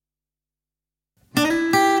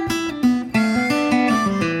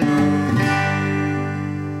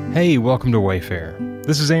Hey, welcome to Wayfair.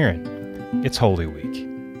 This is Aaron. It's Holy Week.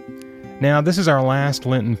 Now, this is our last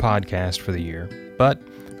Lenten podcast for the year, but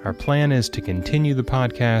our plan is to continue the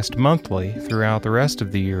podcast monthly throughout the rest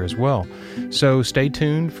of the year as well. So stay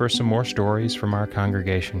tuned for some more stories from our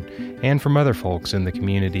congregation and from other folks in the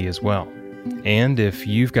community as well. And if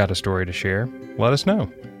you've got a story to share, let us know.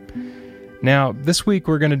 Now, this week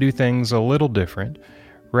we're going to do things a little different.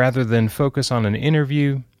 Rather than focus on an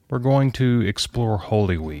interview, we're going to explore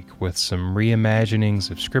Holy Week with some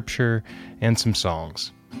reimaginings of Scripture and some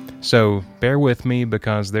songs. So bear with me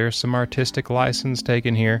because there's some artistic license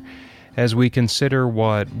taken here as we consider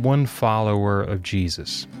what one follower of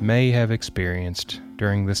Jesus may have experienced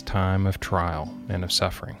during this time of trial and of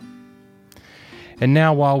suffering. And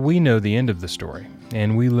now, while we know the end of the story,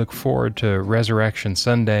 and we look forward to Resurrection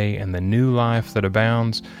Sunday and the new life that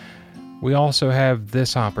abounds, we also have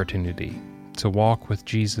this opportunity to walk with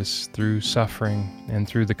Jesus through suffering and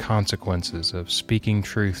through the consequences of speaking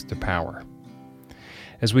truth to power.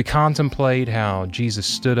 As we contemplate how Jesus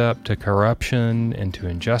stood up to corruption and to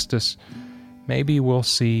injustice, maybe we'll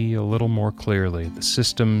see a little more clearly the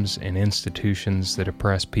systems and institutions that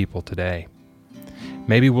oppress people today.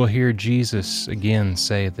 Maybe we'll hear Jesus again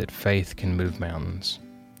say that faith can move mountains.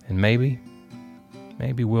 And maybe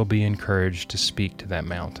we'll be encouraged to speak to that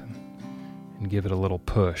mountain and give it a little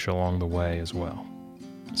push along the way as well.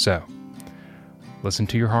 So, listen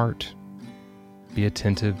to your heart. Be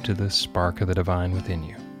attentive to the spark of the divine within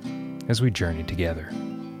you as we journey together.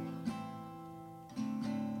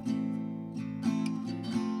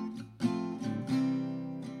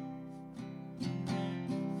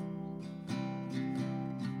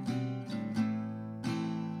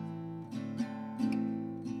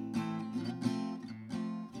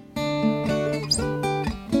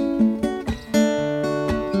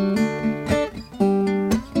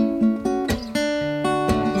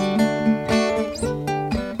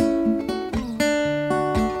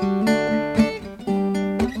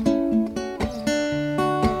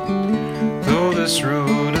 This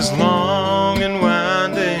road is long and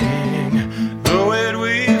winding, though it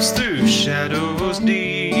weaves through shadows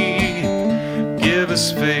deep. Give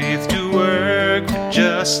us faith to work for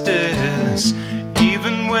justice,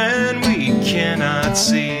 even when we cannot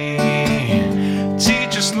see.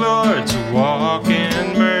 Teach us, Lord, to walk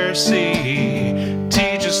in mercy.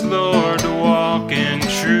 Teach us, Lord, to walk in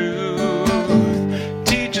truth.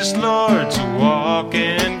 Teach us, Lord, to walk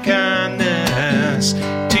in kindness.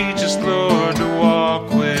 Teach us, Lord, to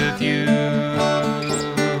walk with you.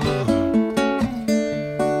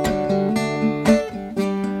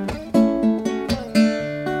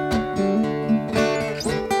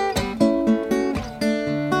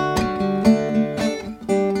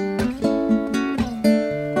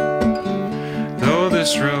 Though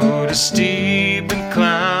this road is steep and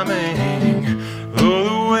climbing, though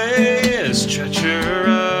the way is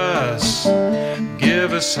treacherous,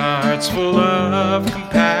 give us hearts full of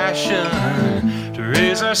compassion to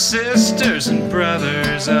raise our sisters and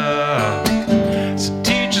brothers up. So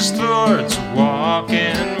teach us, Lord, to walk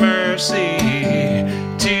in mercy.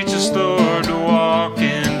 Teach us, Lord, to walk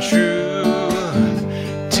in truth.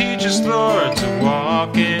 Teach us, Lord, to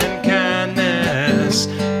walk in kindness.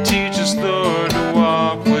 Teach us, Lord, to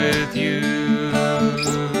walk with you.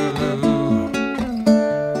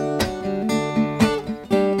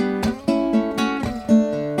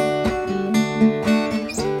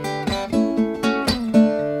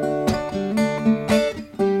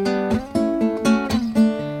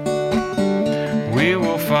 We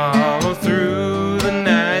will follow through the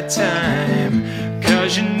nighttime,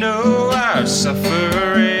 'cause you know our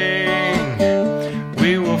suffering.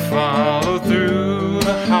 We will follow through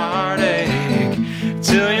the heartache,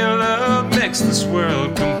 till your love makes this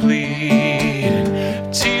world complete.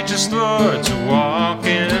 Teach us, Lord, to walk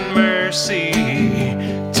in mercy.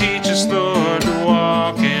 Teach us, Lord, to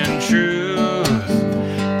walk in truth.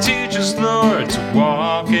 Teach us, Lord, to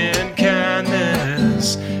walk in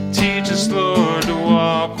kindness. Teach us, Lord, to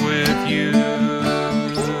walk with you.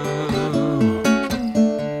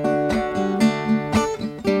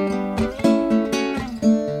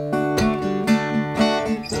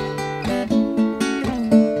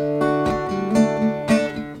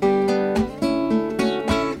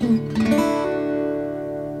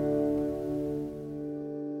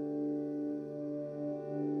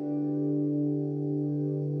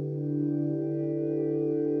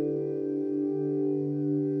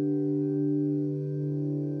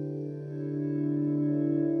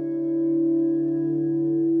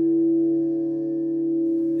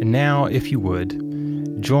 And now, if you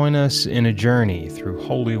would, join us in a journey through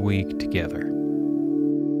Holy Week together.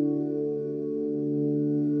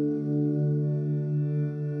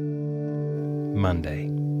 Monday.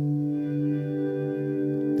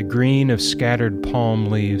 The green of scattered palm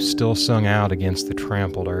leaves still sung out against the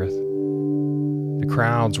trampled earth. The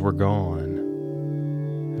crowds were gone,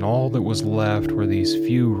 and all that was left were these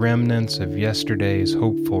few remnants of yesterday's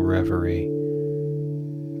hopeful reverie,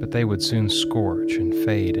 but they would soon scorch and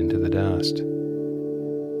fade into the dust.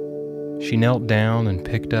 She knelt down and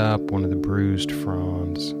picked up one of the bruised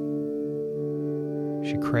fronds.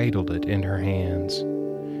 She cradled it in her hands,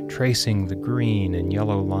 tracing the green and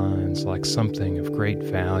yellow lines like something of great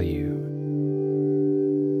value.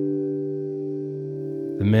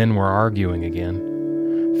 The men were arguing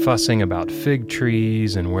again, fussing about fig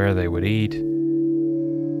trees and where they would eat.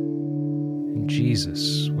 And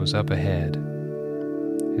Jesus was up ahead,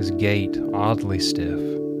 his gait oddly stiff,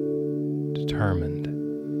 determined.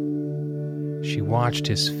 She watched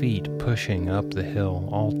his feet pushing up the hill,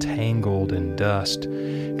 all tangled in dust,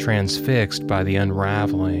 transfixed by the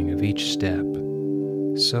unraveling of each step,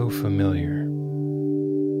 so familiar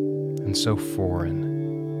and so foreign.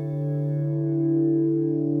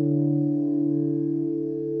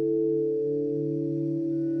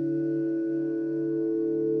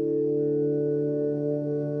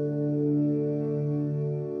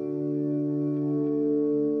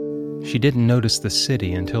 She didn't notice the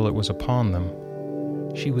city until it was upon them.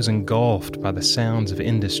 She was engulfed by the sounds of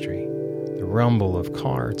industry, the rumble of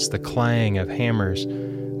carts, the clang of hammers,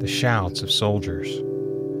 the shouts of soldiers.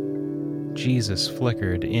 Jesus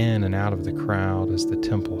flickered in and out of the crowd as the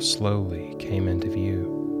temple slowly came into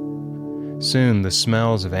view. Soon the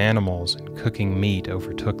smells of animals and cooking meat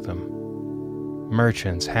overtook them.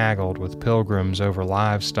 Merchants haggled with pilgrims over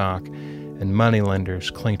livestock, and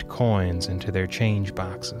moneylenders clinked coins into their change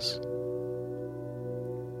boxes.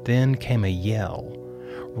 Then came a yell,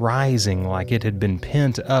 rising like it had been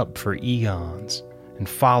pent up for eons, and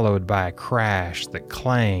followed by a crash that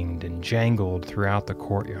clanged and jangled throughout the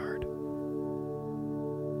courtyard.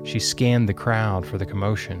 She scanned the crowd for the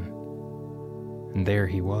commotion, and there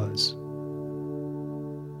he was.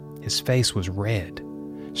 His face was red,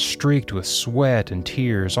 streaked with sweat and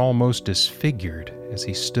tears, almost disfigured as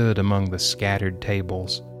he stood among the scattered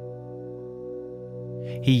tables.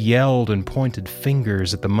 He yelled and pointed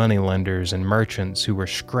fingers at the moneylenders and merchants who were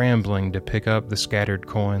scrambling to pick up the scattered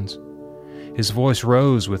coins. His voice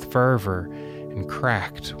rose with fervor and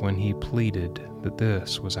cracked when he pleaded that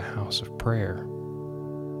this was a house of prayer.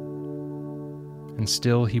 And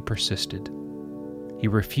still he persisted. He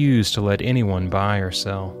refused to let anyone buy or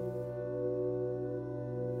sell.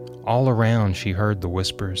 All around she heard the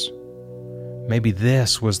whispers. Maybe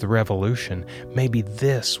this was the revolution. Maybe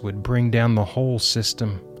this would bring down the whole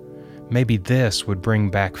system. Maybe this would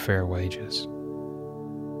bring back fair wages.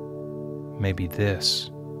 Maybe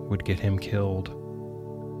this would get him killed.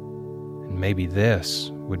 And maybe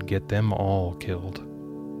this would get them all killed.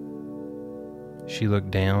 She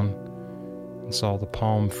looked down and saw the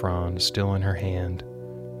palm frond still in her hand,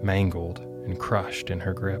 mangled and crushed in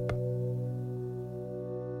her grip.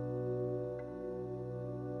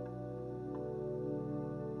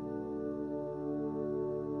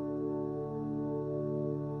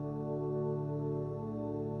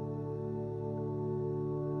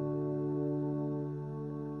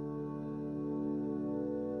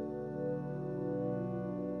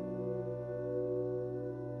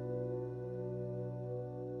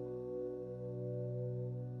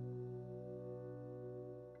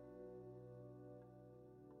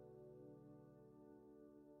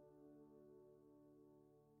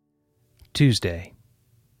 Tuesday.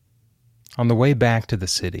 On the way back to the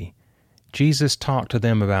city, Jesus talked to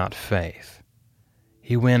them about faith.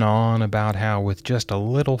 He went on about how with just a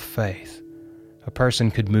little faith, a person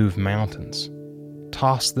could move mountains,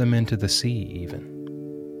 toss them into the sea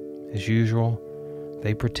even. As usual,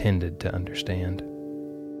 they pretended to understand.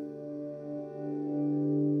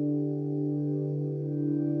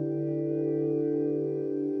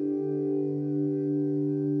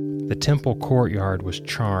 The temple courtyard was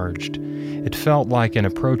charged. It felt like an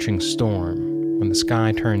approaching storm when the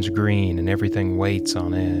sky turns green and everything waits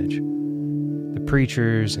on edge. The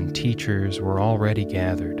preachers and teachers were already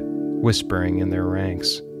gathered, whispering in their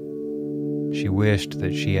ranks. She wished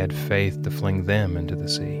that she had faith to fling them into the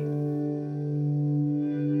sea.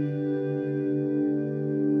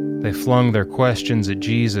 They flung their questions at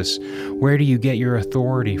Jesus. Where do you get your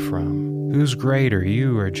authority from? Who's greater,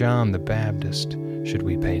 you or John the Baptist? Should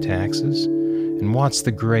we pay taxes? And what's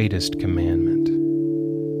the greatest commandment?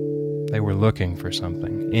 They were looking for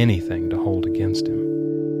something, anything to hold against him.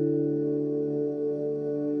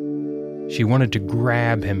 She wanted to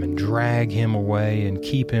grab him and drag him away and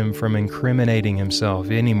keep him from incriminating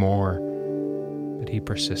himself anymore, but he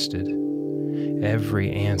persisted.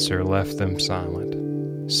 Every answer left them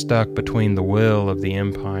silent, stuck between the will of the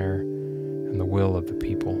empire and the will of the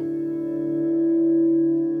people.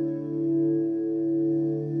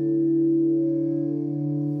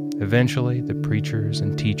 Eventually, the preachers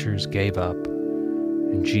and teachers gave up,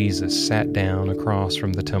 and Jesus sat down across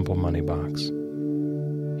from the temple money box.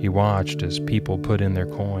 He watched as people put in their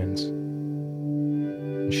coins,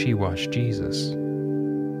 and she watched Jesus.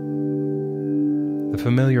 The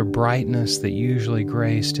familiar brightness that usually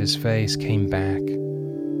graced his face came back,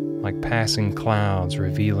 like passing clouds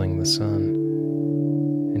revealing the sun,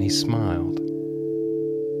 and he smiled.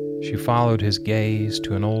 She followed his gaze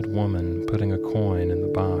to an old woman putting a coin in the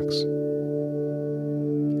box.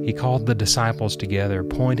 He called the disciples together,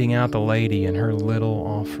 pointing out the lady and her little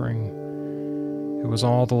offering. It was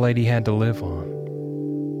all the lady had to live on,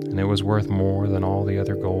 and it was worth more than all the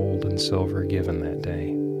other gold and silver given that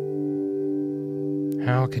day.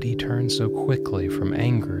 How could he turn so quickly from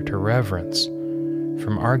anger to reverence,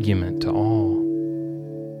 from argument to awe?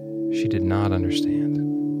 She did not understand.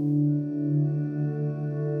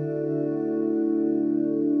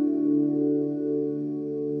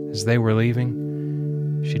 As they were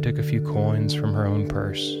leaving, she took a few coins from her own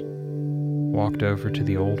purse, walked over to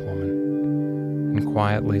the old woman, and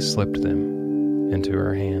quietly slipped them into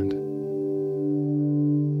her hand.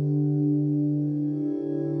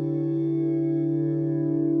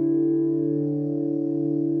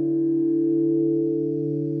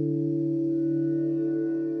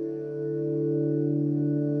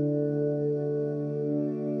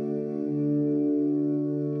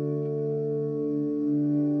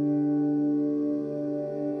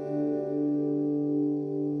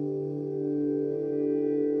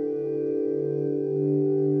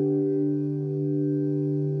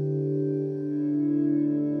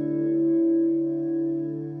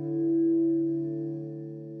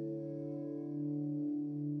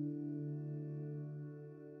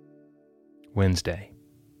 Wednesday.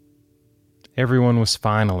 Everyone was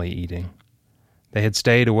finally eating. They had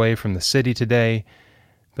stayed away from the city today,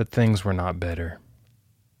 but things were not better.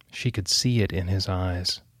 She could see it in his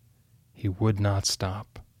eyes. He would not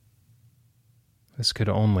stop. This could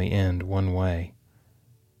only end one way.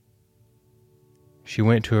 She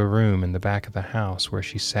went to a room in the back of the house where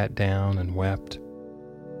she sat down and wept.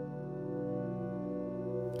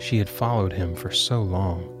 She had followed him for so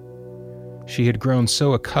long. She had grown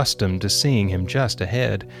so accustomed to seeing him just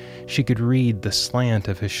ahead, she could read the slant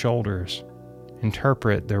of his shoulders,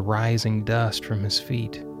 interpret the rising dust from his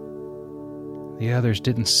feet. The others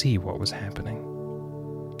didn't see what was happening.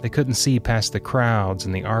 They couldn't see past the crowds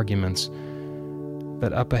and the arguments,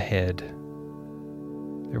 but up ahead,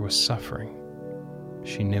 there was suffering.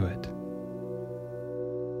 She knew it.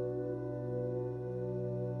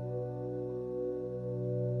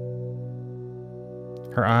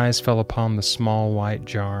 Her eyes fell upon the small white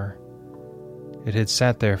jar. It had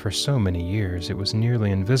sat there for so many years, it was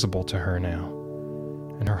nearly invisible to her now,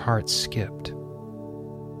 and her heart skipped.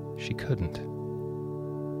 She couldn't.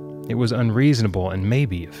 It was unreasonable and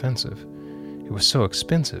maybe offensive. It was so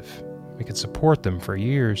expensive. We could support them for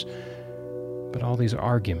years, but all these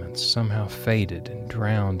arguments somehow faded and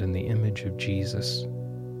drowned in the image of Jesus,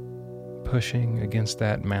 pushing against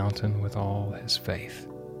that mountain with all his faith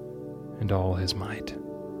and all his might.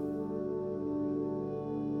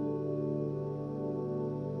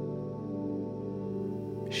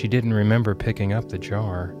 She didn't remember picking up the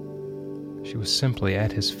jar. She was simply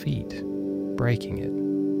at his feet, breaking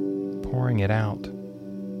it, pouring it out.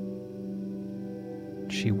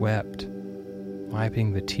 She wept,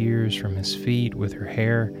 wiping the tears from his feet with her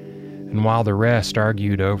hair, and while the rest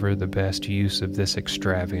argued over the best use of this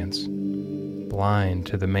extravagance, blind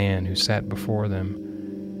to the man who sat before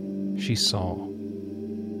them, she saw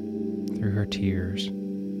through her tears,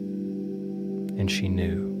 and she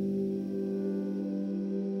knew.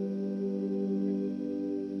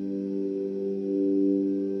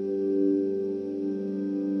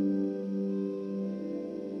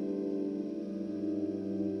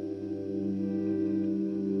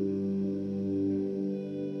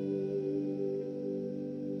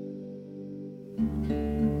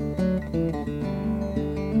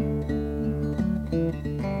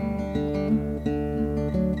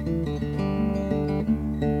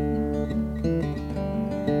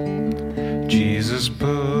 Jesus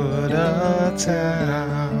put a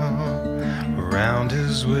towel around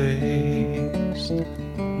his waist.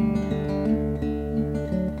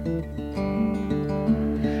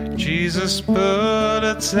 Jesus put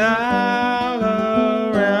a towel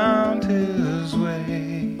around his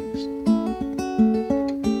waist.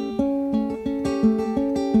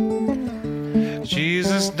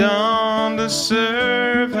 Jesus donned a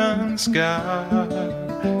against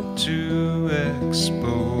God to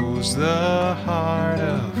expose the heart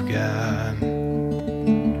of God.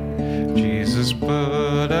 Jesus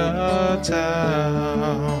put a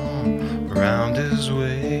towel around his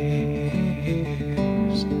waist.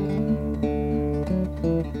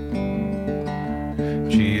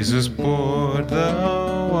 Jesus poured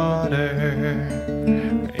the water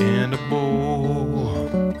in a bowl.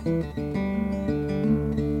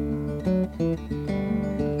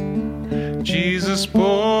 Jesus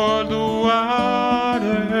poured the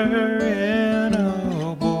water in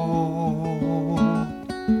a bowl.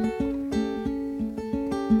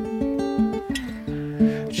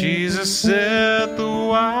 Jesus set the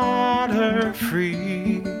water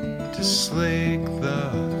free to slake the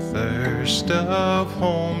thirst of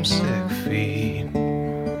homesick feet.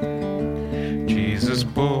 Jesus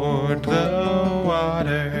poured the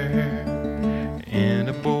water in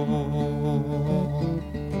a bowl.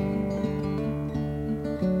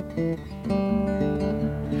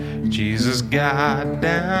 Jesus got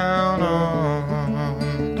down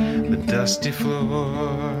on the dusty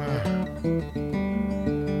floor.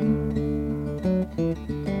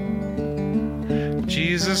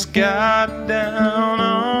 Jesus got down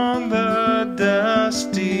on the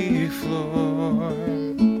dusty floor.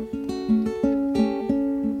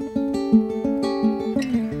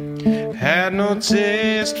 Had no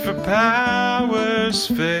taste for powers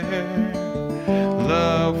fair.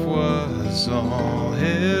 Love was all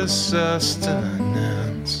his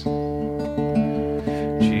sustenance.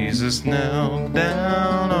 Jesus knelt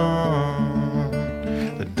down on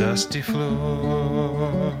the dusty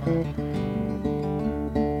floor.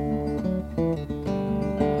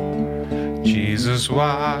 Jesus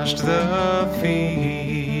washed the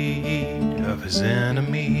feet of his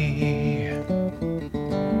enemy.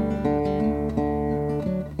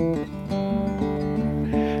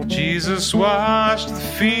 Jesus washed the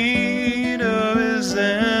feet of his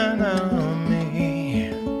enemy.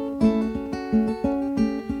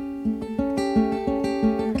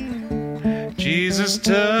 Jesus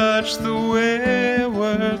touched the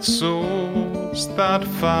wayward souls thought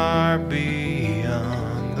far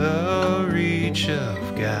beyond the reach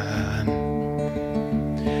of God.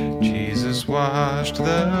 Jesus washed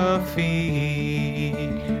the feet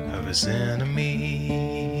of his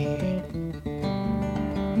enemy.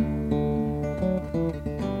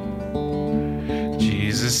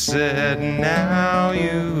 Jesus said, now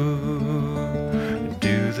you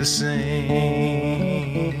do the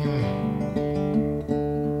same.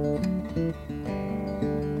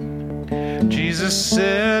 Jesus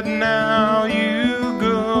said, now you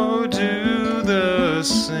go do the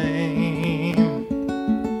same.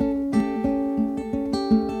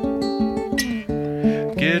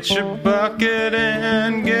 Get your bucket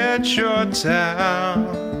and get your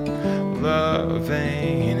towel. Love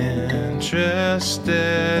ain't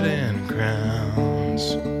interested in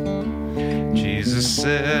crowns. Jesus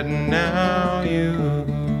said, now you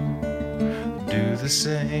do the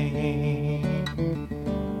same.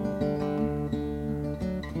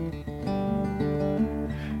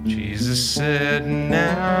 Jesus said,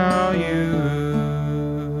 now you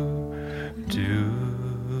do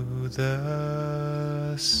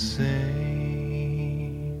the same.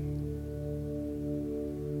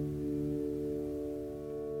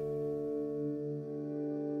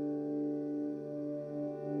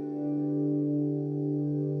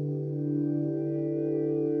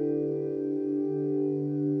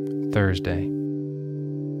 Thursday.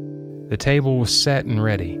 The table was set and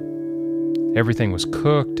ready. Everything was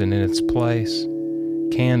cooked and in its place.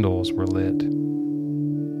 Candles were lit.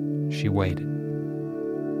 She waited.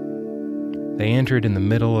 They entered in the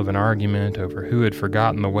middle of an argument over who had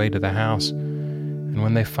forgotten the way to the house, and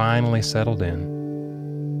when they finally settled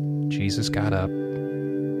in, Jesus got up,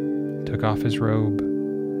 took off his robe,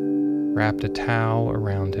 wrapped a towel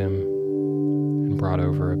around him, and brought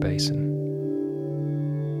over a basin.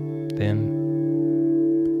 Then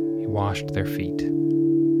he washed their feet.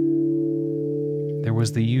 There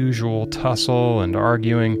was the usual tussle and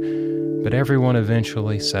arguing, but everyone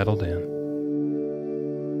eventually settled in.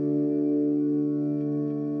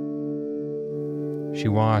 She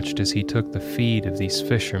watched as he took the feet of these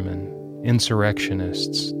fishermen,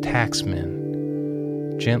 insurrectionists,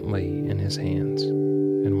 taxmen, gently in his hands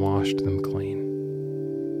and washed them clean.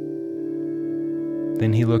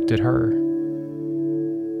 Then he looked at her.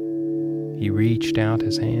 He reached out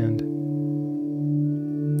his hand.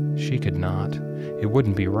 She could not. It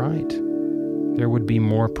wouldn't be right. There would be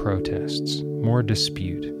more protests, more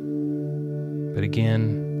dispute. But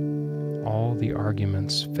again, all the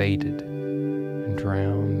arguments faded and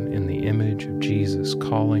drown in the image of Jesus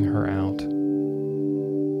calling her out.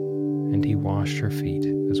 And he washed her feet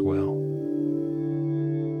as well.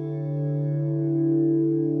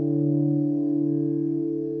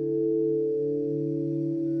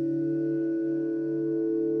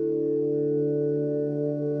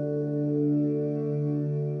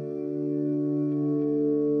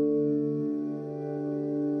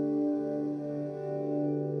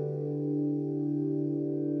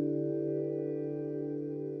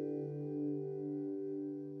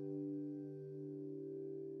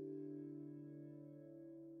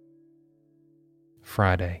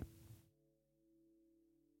 Friday.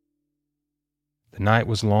 The night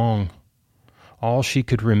was long. All she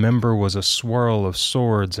could remember was a swirl of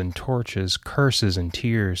swords and torches, curses and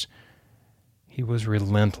tears. He was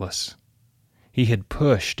relentless. He had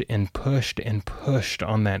pushed and pushed and pushed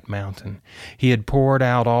on that mountain. He had poured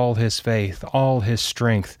out all his faith, all his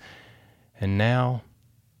strength, and now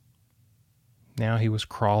he was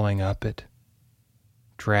crawling up it,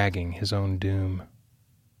 dragging his own doom.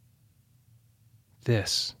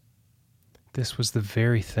 This was the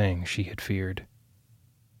very thing she had feared.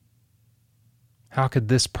 How could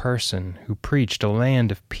this person who preached a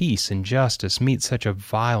land of peace and justice meet such a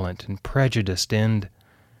violent and prejudiced end?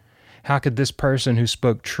 How could this person who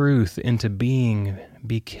spoke truth into being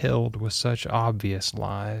be killed with such obvious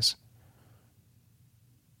lies?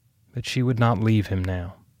 But she would not leave him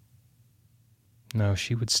now. No,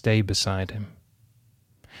 she would stay beside him.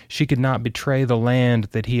 She could not betray the land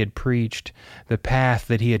that he had preached, the path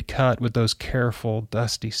that he had cut with those careful,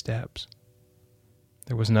 dusty steps.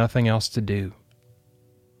 There was nothing else to do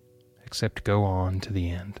except go on to the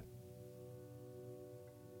end.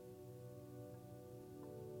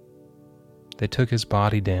 They took his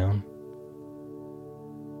body down,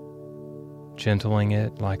 gentling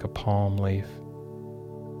it like a palm leaf,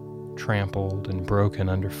 trampled and broken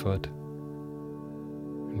underfoot,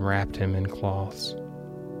 and wrapped him in cloths.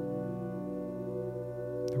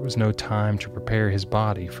 There was no time to prepare his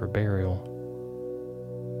body for burial.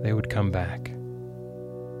 They would come back.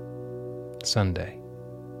 Sunday.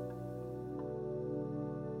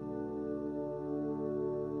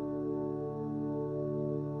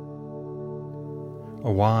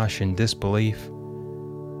 Awash in disbelief,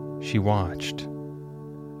 she watched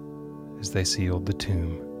as they sealed the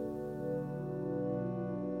tomb.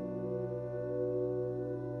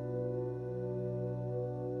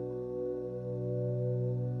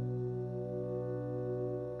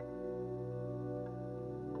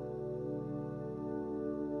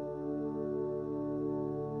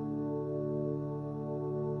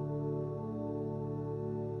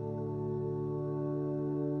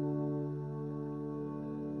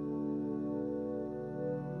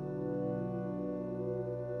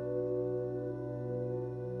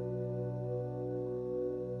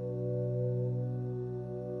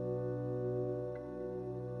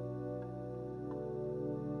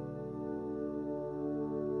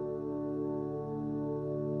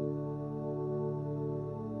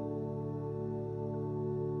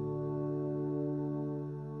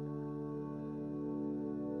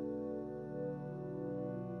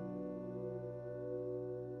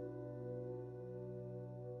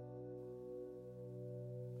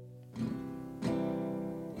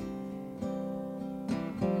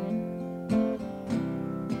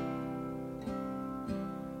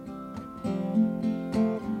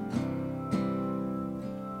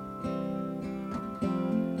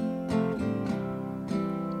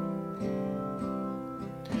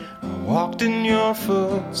 Walked in your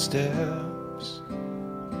footsteps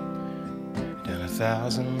down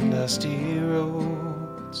 1,000 dusty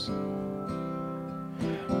roads,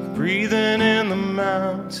 breathing in the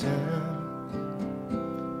mountain,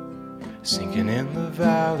 sinking in the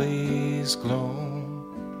valley's glow.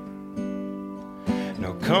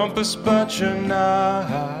 No compass but your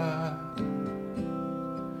nod,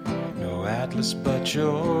 no atlas but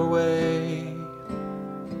your way.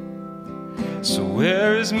 So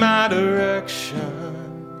where is my direction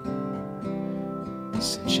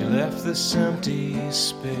since you left this empty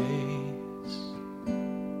space?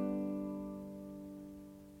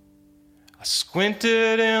 I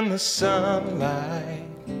squinted in the sunlight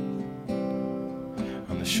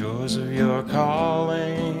on the shores of your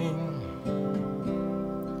calling,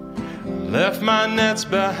 left my nets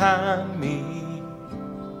behind me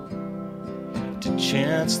to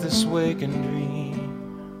chance this waking dream.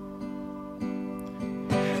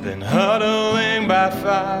 Then huddling by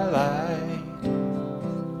firelight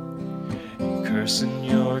and cursing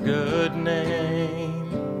your good name,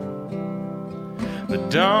 the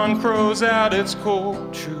dawn crows out its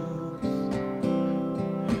cold truth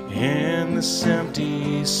in this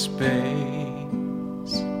empty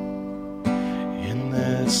space. In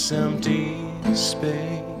this empty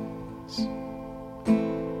space.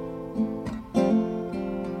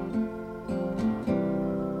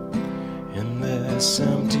 In this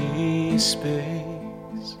empty space.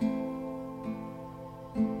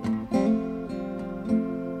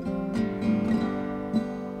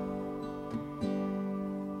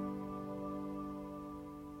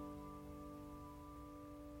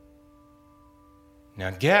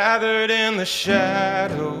 Now gathered in the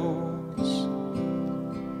shadows,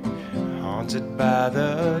 haunted by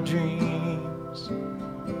the dreams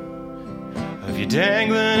of you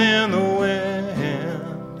dangling in the wind,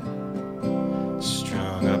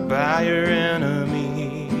 strung up by your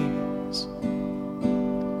enemies.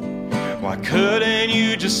 Why couldn't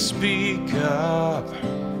you just speak up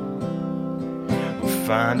or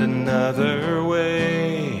find another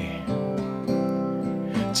way?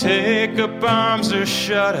 Take up arms or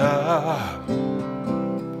shut up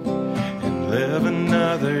and live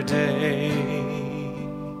another day.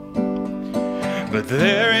 But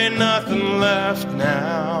there ain't nothing left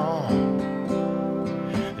now,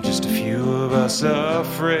 just a few of us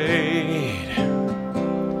afraid.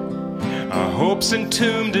 Our hopes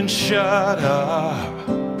entombed and shut up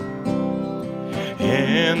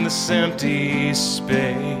in this empty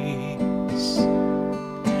space.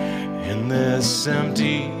 In this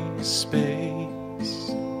empty space.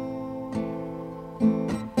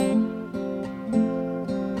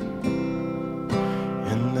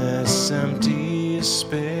 In this empty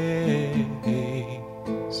space.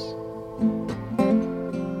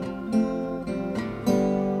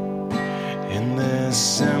 In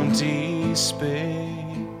this empty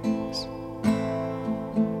space.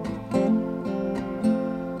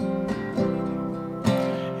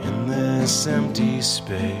 In this empty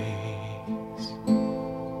space.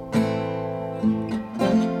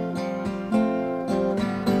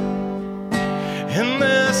 In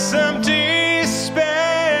this empty space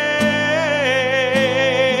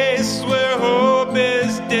where hope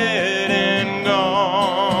is dead and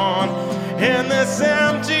gone. In this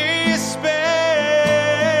empty space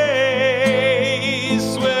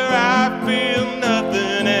where I feel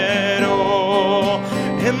nothing at all.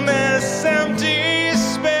 In this empty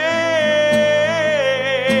space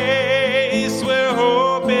where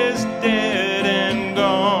hope is dead and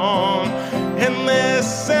gone. In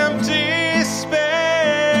this empty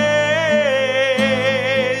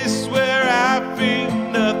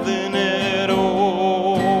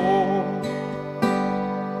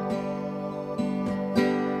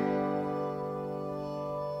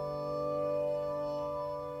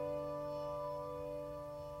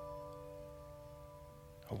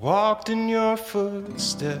I walked in your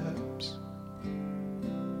footsteps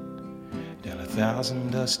down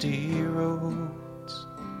 1,000 dusty roads,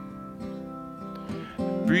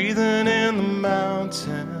 breathing in the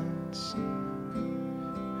mountains,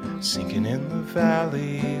 sinking in the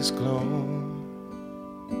valley's glow.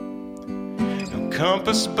 No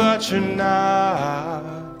compass but your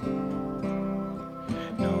nod,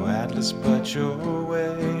 no atlas but your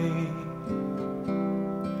way.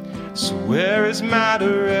 So where is my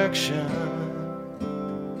direction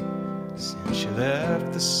since you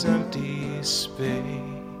left this empty space?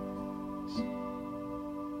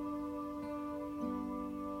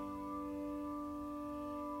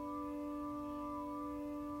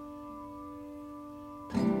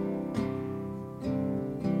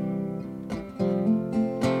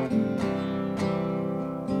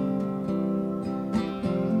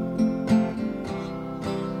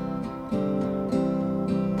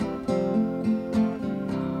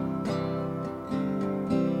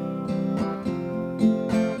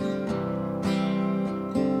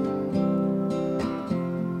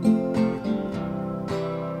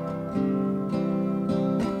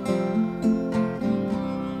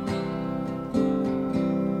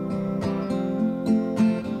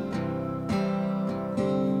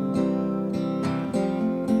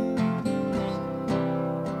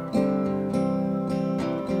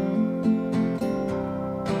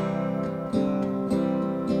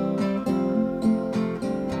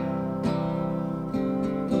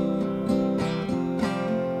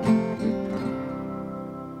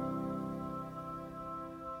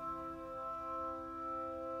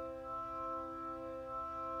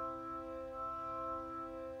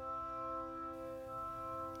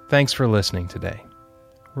 Thanks for listening today.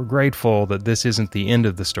 We're grateful that this isn't the end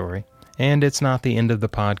of the story, and it's not the end of the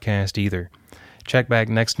podcast either. Check back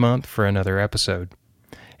next month for another episode.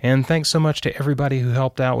 And thanks so much to everybody who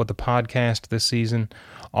helped out with the podcast this season,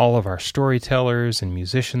 all of our storytellers and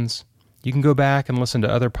musicians. You can go back and listen to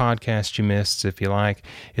other podcasts you missed if you like.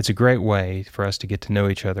 It's a great way for us to get to know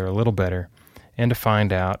each other a little better and to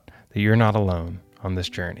find out that you're not alone on this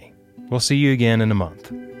journey. We'll see you again in a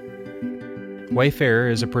month. Wayfarer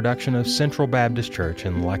is a production of Central Baptist Church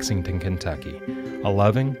in Lexington, Kentucky, a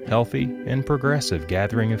loving, healthy, and progressive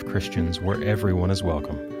gathering of Christians where everyone is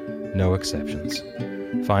welcome, no exceptions.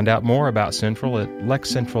 Find out more about Central at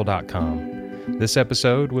lexcentral.com. This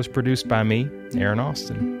episode was produced by me, Aaron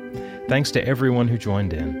Austin. Thanks to everyone who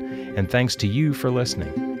joined in, and thanks to you for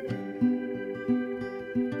listening.